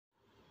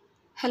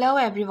Hello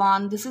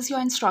everyone, this is your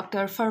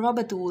instructor Farwa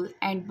Batool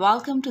and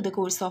welcome to the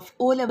course of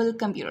O-Level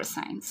Computer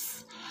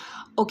Science.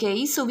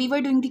 Okay, so we were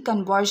doing the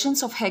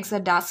conversions of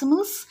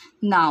hexadecimals.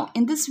 Now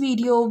in this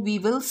video we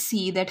will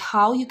see that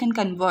how you can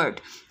convert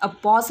a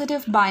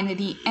positive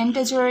binary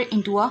integer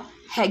into a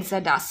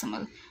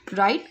hexadecimal,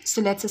 right?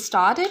 So let's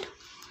start it.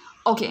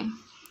 Okay,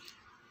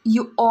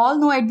 you all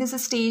know at this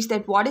stage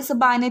that what is a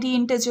binary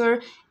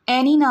integer?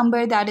 Any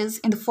number that is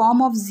in the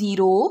form of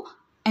 0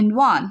 and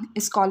 1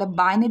 is called a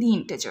binary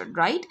integer,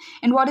 right?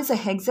 And what is a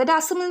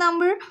hexadecimal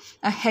number?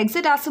 A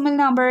hexadecimal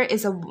number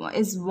is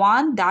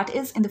one that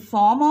is in the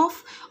form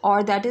of,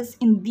 or that is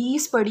in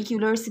these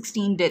particular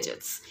 16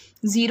 digits,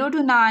 0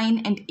 to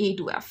 9 and A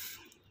to F.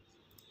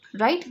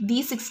 Right?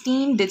 These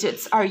 16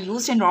 digits are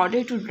used in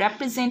order to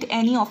represent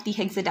any of the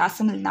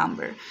hexadecimal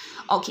number.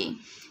 Okay,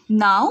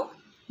 now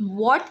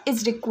what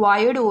is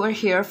required over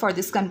here for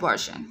this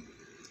conversion?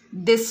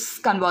 This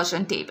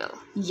conversion table.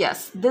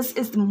 Yes, this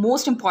is the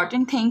most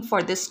important thing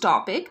for this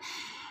topic.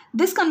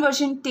 This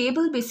conversion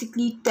table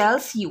basically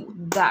tells you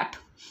that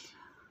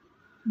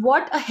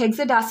what a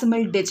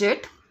hexadecimal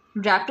digit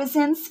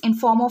represents in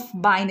form of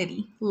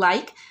binary,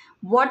 like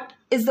what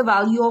is the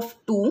value of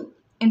 2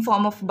 in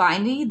form of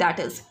binary, that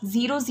is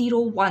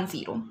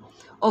 0010.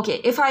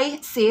 Okay, if I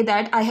say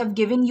that I have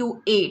given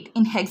you 8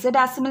 in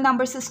hexadecimal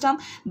number system,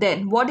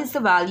 then what is the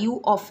value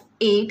of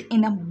 8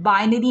 in a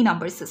binary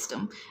number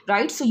system,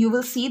 right? So you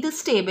will see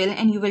this table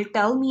and you will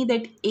tell me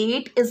that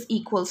 8 is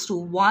equals to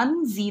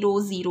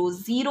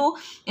 1000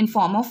 in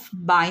form of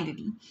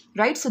binary,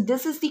 right? So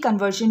this is the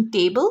conversion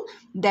table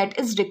that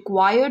is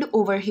required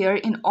over here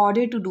in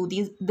order to do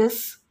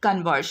this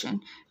conversion,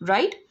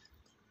 right?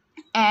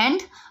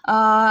 And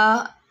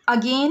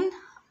again,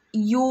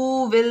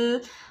 you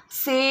will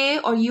say,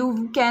 or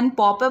you can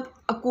pop up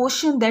a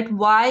question that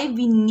why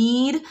we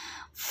need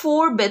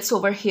 4 bits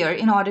over here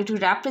in order to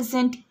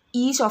represent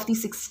each of the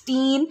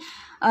 16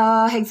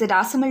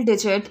 hexadecimal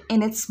digit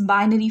in its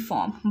binary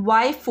form.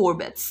 Why 4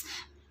 bits?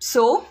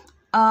 So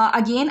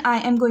again, I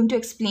am going to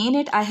explain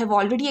it. I have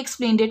already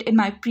explained it in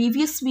my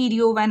previous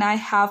video when I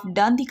have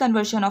done the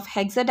conversion of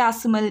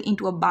hexadecimal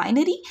into a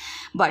binary,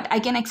 but I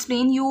can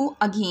explain you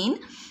again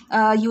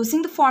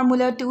using the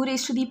formula 2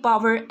 raised to the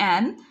power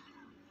n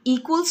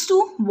equals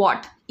to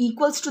what?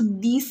 Equals to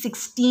these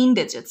 16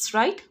 digits,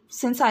 right?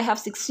 Since I have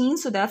 16,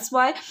 so that's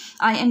why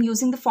I am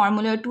using the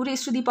formula 2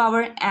 raised to the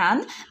power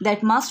n,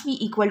 that must be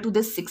equal to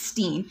this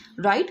 16,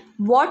 right?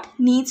 What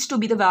needs to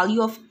be the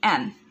value of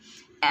n?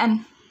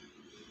 N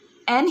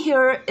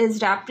here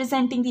is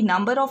representing the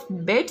number of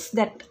bits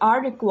that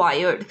are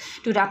required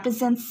to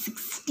represent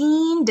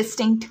 16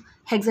 distinct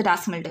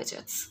hexadecimal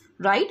digits,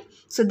 right?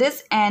 So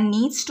this n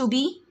needs to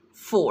be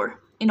 4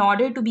 in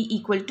order to be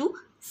equal to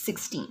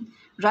 16.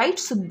 Right?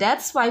 So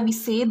that's why we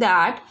say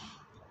that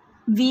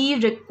we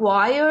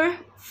require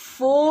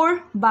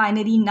 4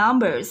 binary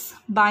numbers,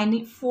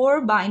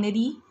 4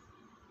 binary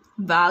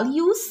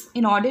values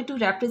in order to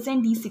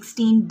represent these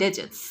 16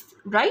 digits,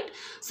 right?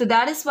 So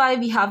that is why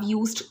we have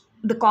used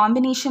the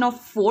combination of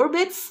 4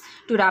 bits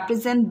to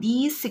represent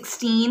these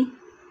 16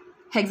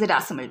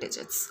 hexadecimal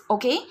digits.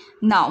 Okay,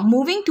 now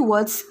moving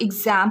towards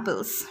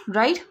examples,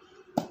 right?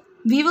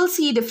 We will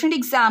see different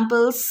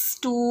examples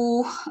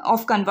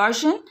of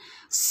conversion,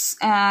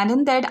 and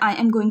in that I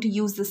am going to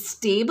use this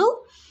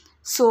table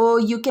so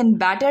you can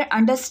better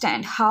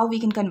understand how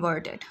we can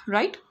convert it,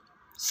 right?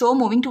 So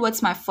moving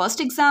towards my first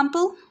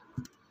example.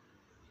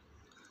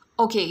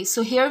 Okay,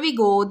 so here we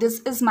go. This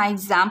is my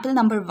example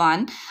number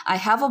 1. I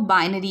have a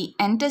binary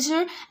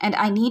integer and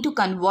I need to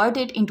convert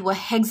it into a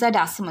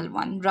hexadecimal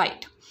one,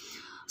 right?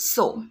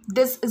 So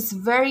this is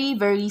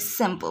very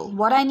simple.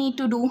 What I need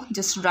to do,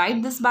 just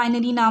write this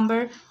binary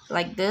number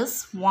like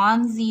this: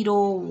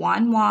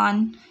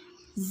 1011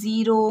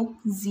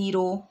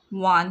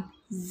 0010.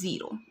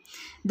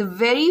 The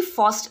very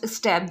first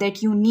step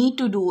that you need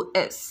to do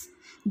is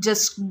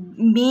just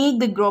make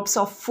the groups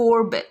of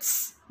 4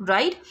 bits,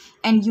 right?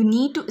 And you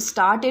need to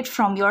start it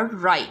from your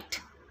right.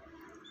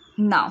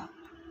 Now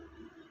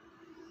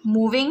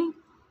moving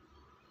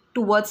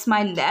towards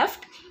my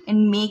left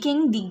and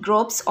making the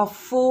groups of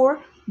 4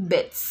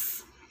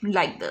 bits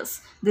like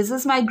this. This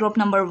is my group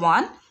number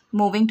 1.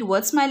 Moving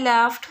towards my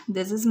left,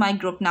 this is my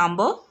group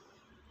number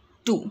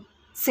 2.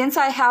 Since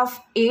I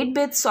have 8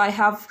 bits, so I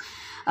have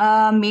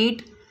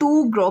made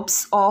 2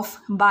 groups of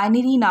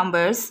binary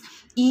numbers.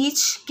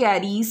 Each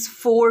carries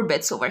 4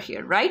 bits over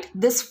here, right?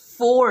 This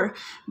 4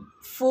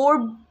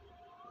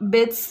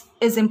 bits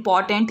is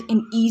important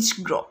in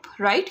each group,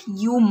 right?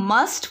 You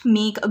must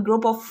make a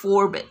group of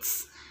 4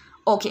 bits.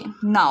 Okay,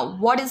 now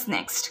what is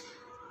next?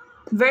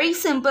 Very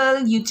simple.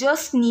 You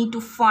just need to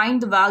find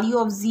the value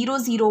of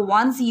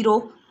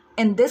 0010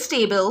 in this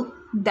table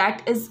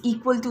that is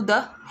equal to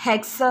the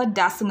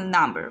hexadecimal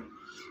number,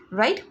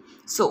 right?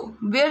 So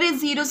where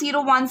is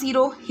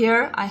 0010?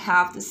 Here I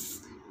have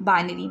this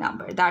binary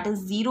number, that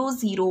is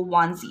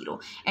 0010,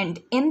 and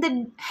in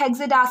the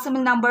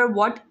hexadecimal number,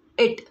 what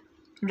it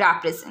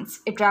represents?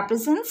 It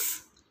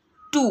represents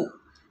 2,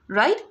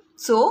 right?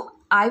 So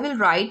I will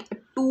write a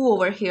 2 2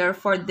 over here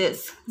for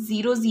this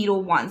 0 0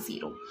 1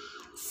 0.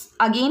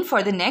 Again,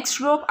 for the next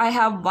group, I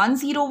have 1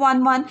 0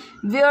 1 1.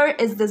 Where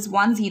is this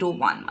 1 0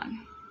 1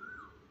 1?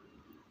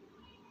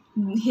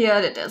 Here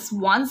it is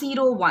 1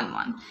 0 1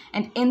 1,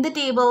 and in the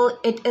table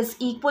it is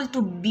equal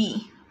to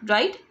B,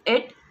 right?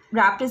 It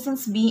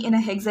represents B in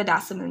a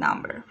hexadecimal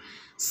number,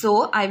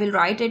 so I will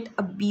write it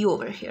a B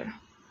over here.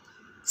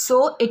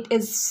 So it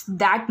is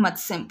that much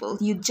simple.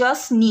 You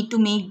just need to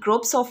make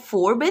groups of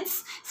 4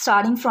 bits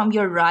starting from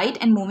your right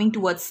and moving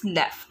towards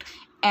left.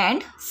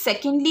 And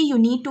secondly, you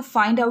need to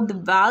find out the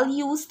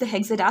values, the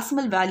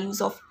hexadecimal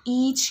values of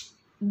each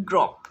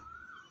group.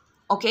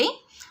 Okay,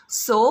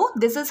 so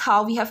this is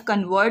how we have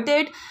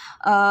converted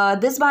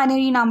this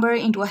binary number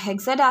into a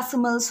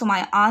hexadecimal. So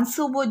my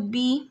answer would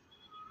be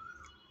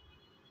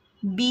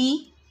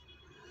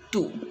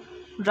B2,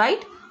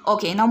 right?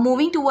 Okay, now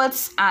moving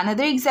towards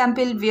another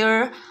example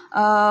where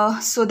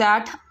so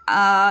that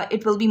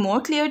it will be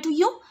more clear to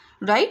you,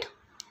 right?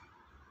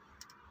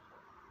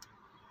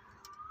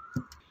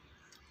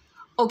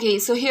 Okay,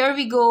 so here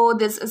we go.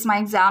 This is my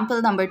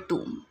example number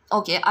 2.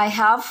 Okay, I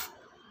have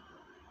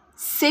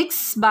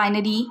 6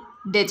 binary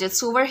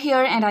digits over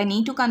here and I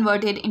need to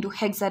convert it into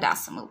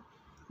hexadecimal.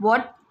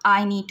 What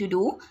I need to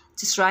do,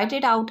 just write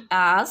it out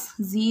as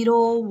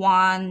 0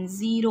 1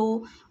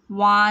 0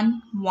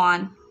 1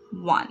 1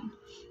 1.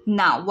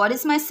 Now, what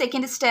is my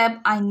second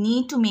step? I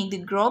need to make the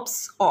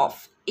groups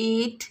of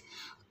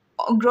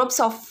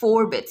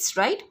 4 bits,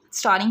 right?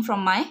 Starting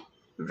from my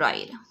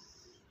right.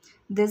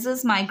 This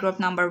is my group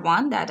number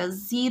 1, that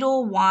is 0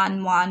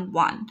 1 1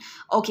 1.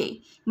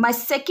 Okay, my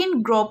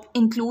second group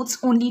includes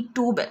only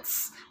 2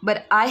 bits,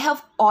 but I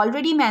have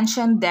already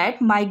mentioned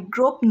that my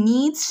group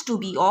needs to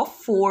be of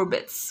 4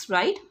 bits,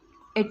 right?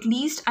 At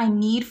least I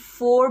need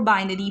 4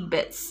 binary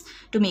bits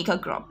to make a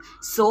group.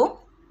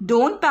 So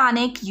don't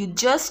panic, you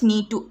just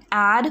need to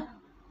add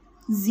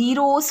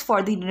zeros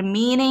for the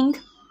remaining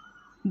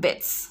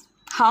bits.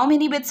 How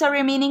many bits are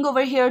remaining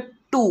over here?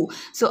 2.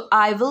 So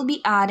I will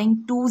be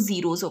adding 2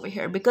 zeros over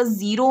here because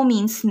 0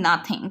 means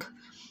nothing,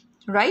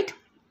 right?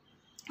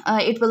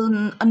 It will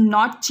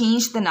not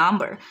change the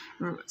number.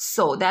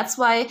 So that's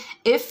why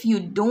if you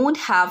don't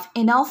have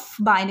enough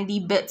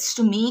binary bits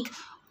to make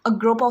a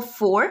group of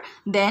 4,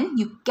 then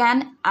you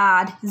can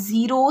add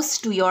zeros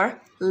to your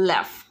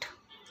left.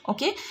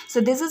 Okay, so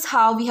this is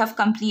how we have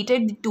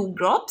completed the 2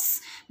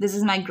 groups. This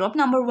is my group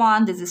number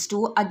 1, this is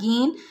 2.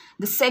 Again,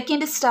 the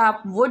second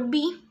step would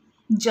be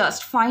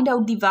just find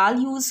out the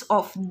values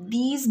of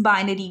these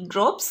binary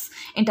groups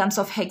in terms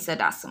of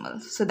hexadecimal.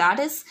 So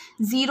that is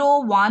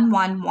 0 1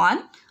 1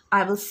 1.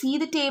 I will see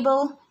the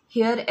table.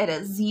 Here it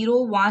is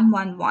 0 1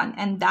 1 1,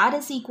 and that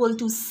is equal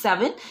to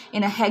 7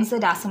 in a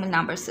hexadecimal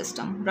number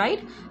system,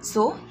 right?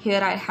 So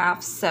here I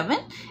have 7,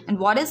 and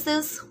what is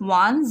this?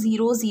 1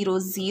 0 0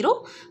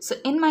 0. So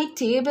in my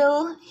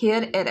table,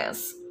 here it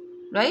is,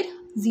 right?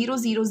 0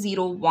 0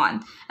 0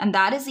 1, and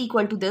that is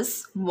equal to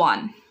this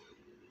 1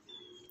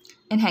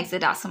 in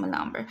hexadecimal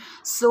number.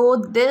 So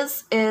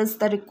this is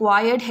the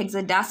required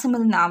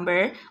hexadecimal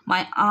number.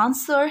 My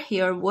answer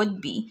here would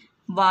be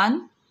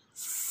 1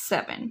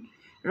 7,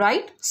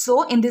 right?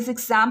 So in this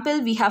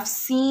example, we have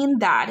seen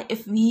that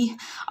if we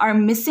are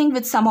missing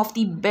with some of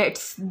the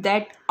bits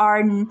that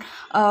are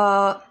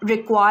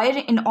required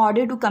in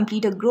order to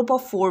complete a group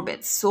of 4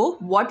 bits, so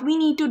what we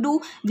need to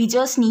do, we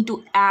just need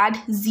to add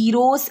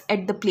zeros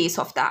at the place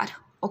of that.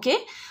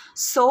 Okay,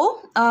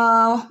 so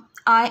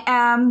I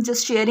am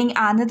just sharing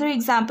another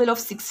example of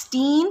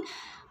 16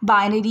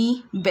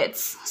 binary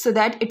bits so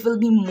that it will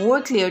be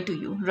more clear to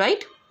you,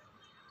 right?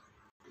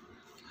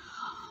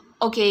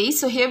 Okay,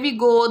 so here we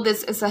go.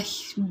 This is a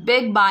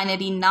big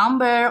binary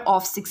number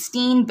of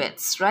 16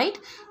 bits, right?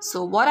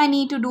 So what I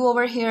need to do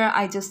over here,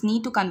 I just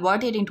need to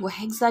convert it into a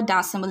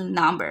hexadecimal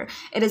number.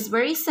 It is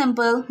very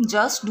simple.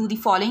 Just do the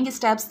following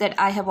steps that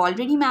I have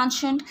already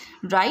mentioned,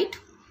 right?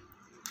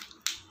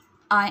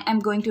 I am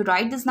going to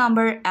write this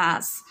number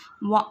as,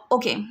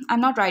 okay, I'm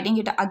not writing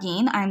it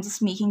again. I'm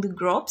just making the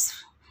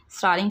groups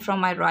starting from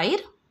my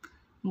right.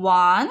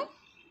 1,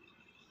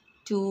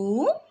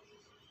 2,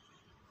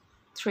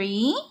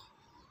 3,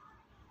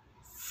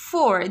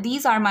 4.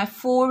 These are my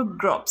 4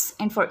 groups,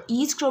 and for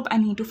each group I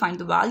need to find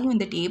the value in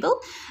the table.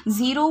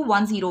 0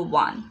 1 0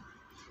 1.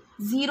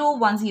 0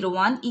 1 0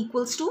 1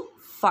 equals to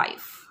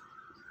 5.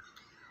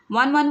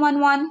 1 1 1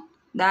 1,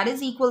 that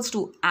is equals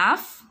to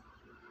F.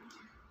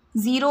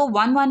 0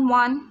 1 1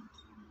 1.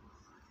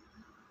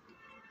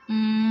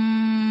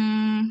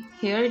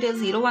 Here it is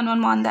 0 1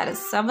 1 1, that is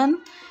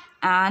 7,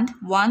 and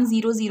 1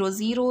 0 0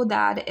 0,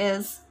 that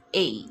is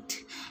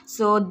 8.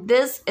 So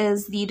this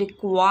is the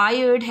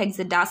required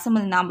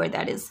hexadecimal number,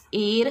 that is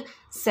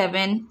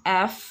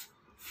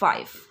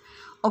 87F5.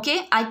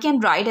 Okay, I can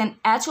write an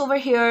H over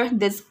here.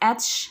 This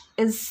H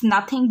is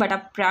nothing but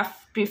a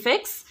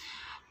prefix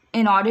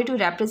in order to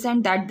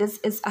represent that this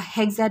is a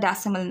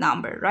hexadecimal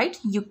number, right?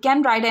 You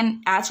can write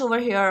an H over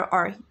here,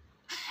 or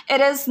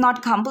It is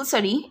not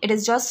compulsory, it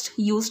is just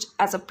used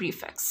as a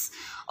prefix.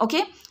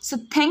 Okay, so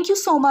thank you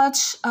so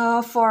much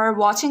for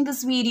watching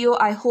this video.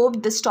 I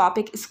hope this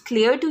topic is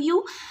clear to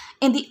you.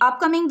 In the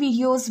upcoming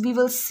videos, we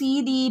will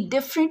see the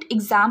different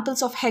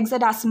examples of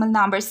hexadecimal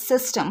number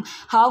system,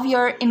 how we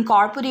are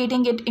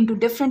incorporating it into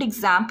different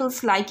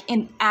examples like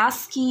in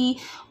ASCII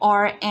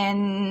or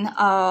in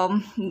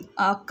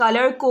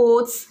color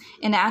codes,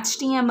 in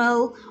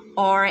HTML,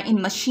 or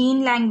in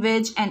machine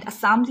language and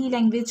assembly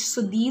language.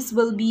 So these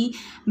will be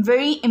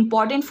very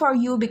important for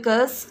you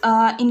because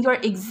in your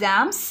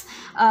exams,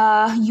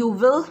 you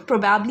will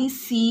probably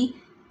see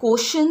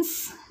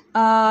questions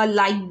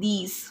like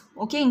these,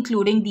 okay,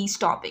 including these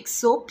topics.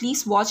 So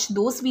please watch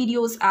those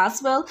videos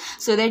as well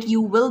so that you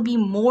will be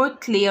more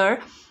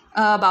clear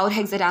about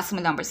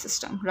hexadecimal number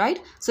system, right?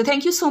 So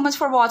thank you so much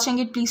for watching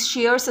it. Please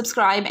share,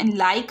 subscribe, and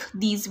like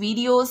these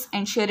videos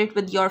and share it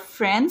with your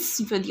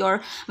friends,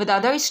 with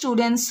other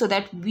students, so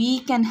that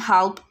we can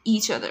help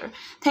each other.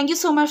 Thank you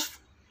so much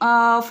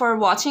for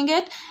watching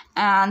it,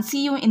 and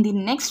see you in the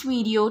next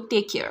video.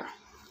 Take care.